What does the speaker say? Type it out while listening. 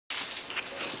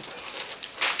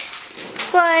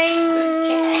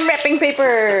flying wrapping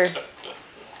paper.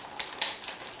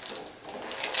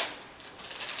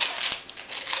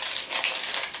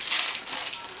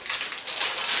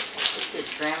 This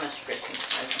is Grandma's Christmas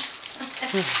present.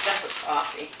 Cup of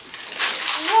coffee.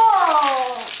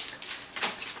 Whoa!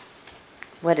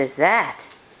 What is that?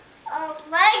 A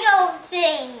Lego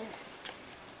thing.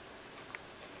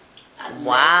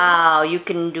 Wow, you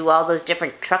can do all those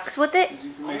different trucks with it?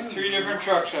 You can make 3 different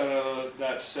trucks out of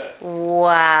that set.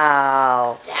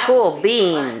 Wow, That cool would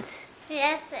be beans.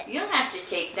 Yes, You'll have to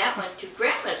take that one to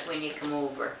Grandma's when you come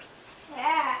over.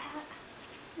 yeah.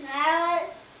 Now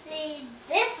let's see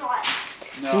this one.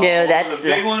 No, that's the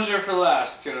big ones are for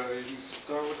last, kiddo. You can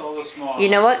start with all the small You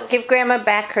know ones. what? Give Grandma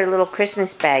back her little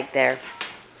Christmas bag there,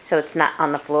 so it's not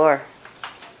on the floor.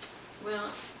 Well,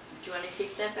 do you want to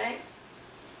keep that bag?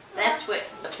 That's what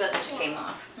the feathers came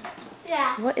off.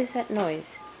 Yeah. What is that noise?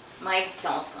 My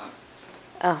telephone.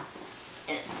 Oh,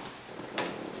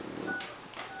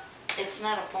 It's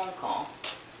not a phone call.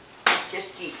 It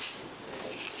just keeps.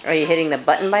 are you hitting the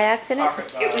button by accident?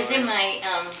 Pocket It was in dial.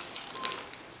 my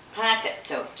pocket,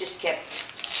 so it just kept.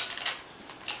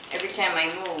 Every time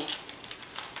I moved.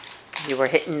 You were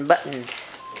hitting buttons.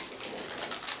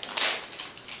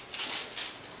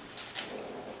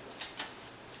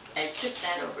 I took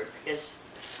that over because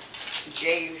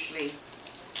Jay usually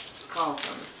calls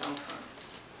on the cell phone.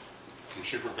 And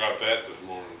she forgot that this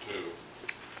morning too.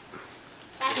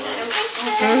 That's Right.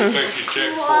 a Think she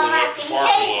checked More before we left the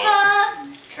parking lot.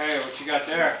 paper. Okay, what you got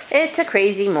there? It's a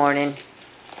crazy morning.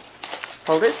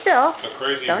 Hold it still. A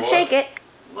crazy Don't what? shake it.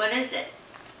 What is it?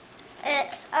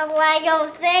 It's a Lego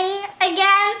thing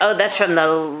again. Oh, that's from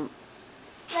the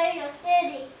Lego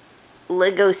City.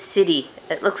 Lego City.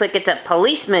 It looks like it's a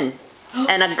policeman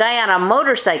and a guy on a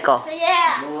motorcycle.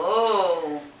 Yeah.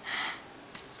 Whoa.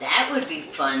 That would be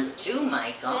fun too,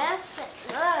 Michael. Yes, it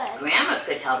would. Grandma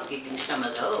could help you do some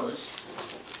of those.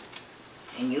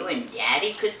 And you and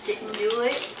Daddy could sit and do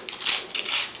it.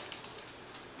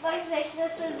 Like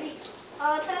this would be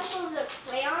pencils or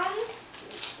crayons.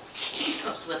 He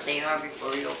knows what they are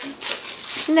before he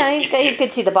opens them. No, you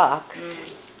could see the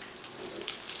box.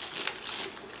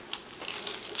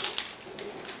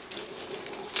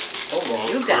 Oh,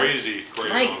 you got. Crazy crayon.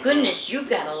 My goodness, you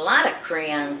got a lot of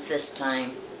crayons this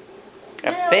time.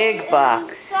 A big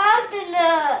box.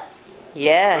 Sharpener.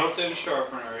 Yes. Built-in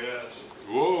sharpener, yes.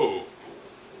 Whoa.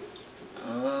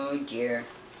 Oh dear.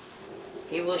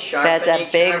 He will sharpen That's a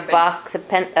and big sharpen. box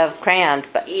of crayons,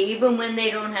 but Even when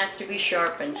they don't have to be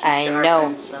sharpened, he I know.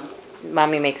 sharpens them.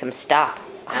 Mommy makes them stop.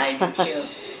 I do too.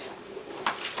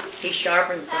 He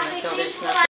sharpens them until there's nothing.